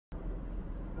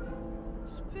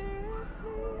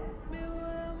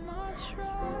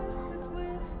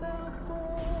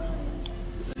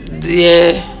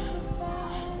Dear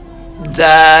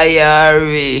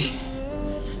diary,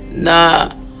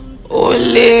 now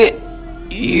only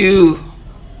you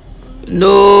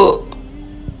know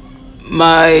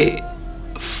my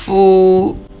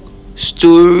full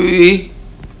story.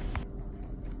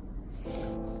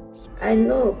 I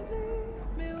know.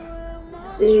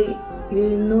 Say you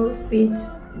no fit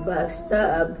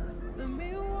backstab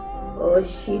or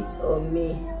shit on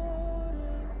me.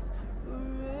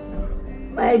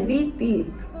 My BP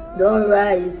don't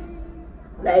rise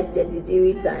like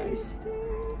 33 times.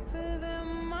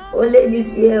 Only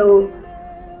this year, oh,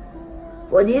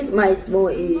 for this my small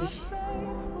age.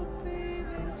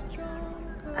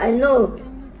 I know.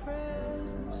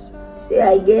 Say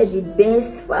I get the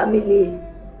best family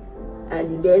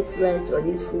and the best friends for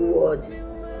this full world.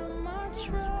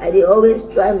 I dey always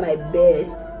try my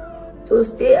best to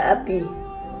stay happy.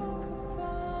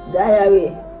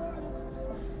 Diary.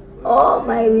 All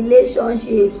my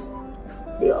relationships,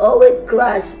 they always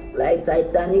crash like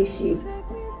Titanic ship.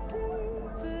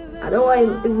 I don't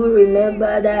want to even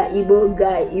remember that Igbo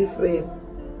guy Ephraim,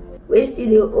 wey still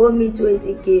dey owe me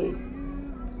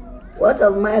 20k. What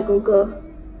of my uncle,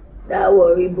 that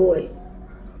worry boy?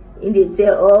 He dey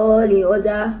tell all the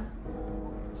other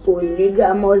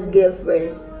polygamous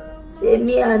girlfriends, say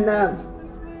me and am,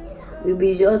 we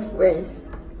be just friends.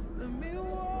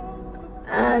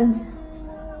 And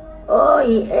all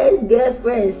his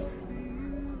ex-girlfriends,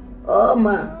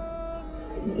 Oma,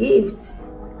 Gift,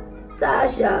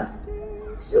 Tasha,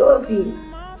 Sophie,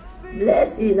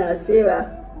 Blessing and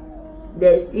Sarah,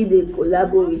 dem still dey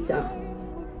collabo with am.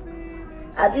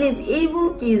 At least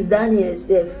even Kiss Daniel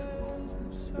sef,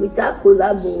 without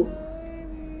collabo,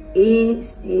 he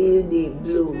still dey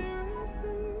blow.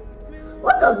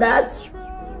 What of that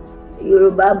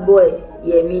Yoruba boy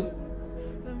Yemi?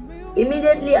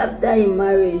 Immediately after him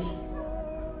marriage,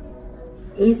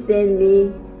 he sent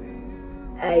me,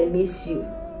 I miss you.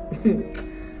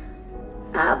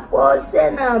 I for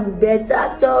send am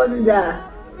better thunder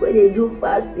when they do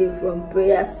fasting from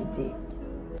Prayer City.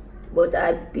 But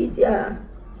I pity her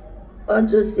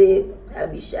unto say I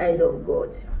be child of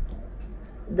God.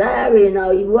 Diary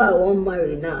now, Igbo I won't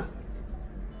marry now.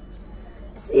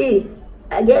 See,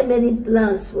 I get many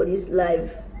plans for this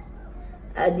life.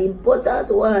 And the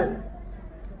important one,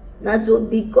 na to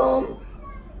become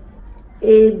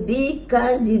a big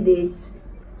candidate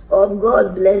of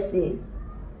God blessing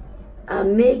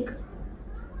and make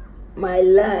my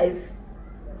life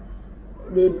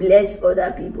dey bless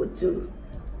other people too.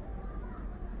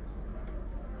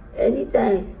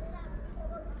 Anytime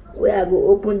where I go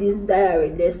open this diary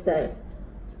next time,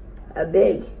 I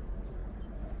beg,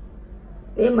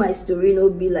 make my story no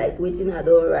be like wetin I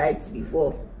don write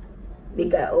before.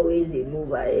 Make I always dey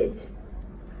move ahead.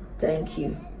 Thank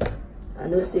you. I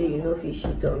know say you no fit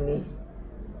shit on me.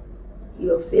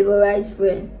 Your favorite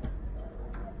friend,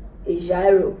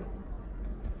 Ejiro.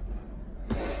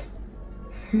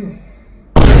 My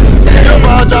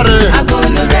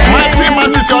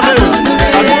team is your name.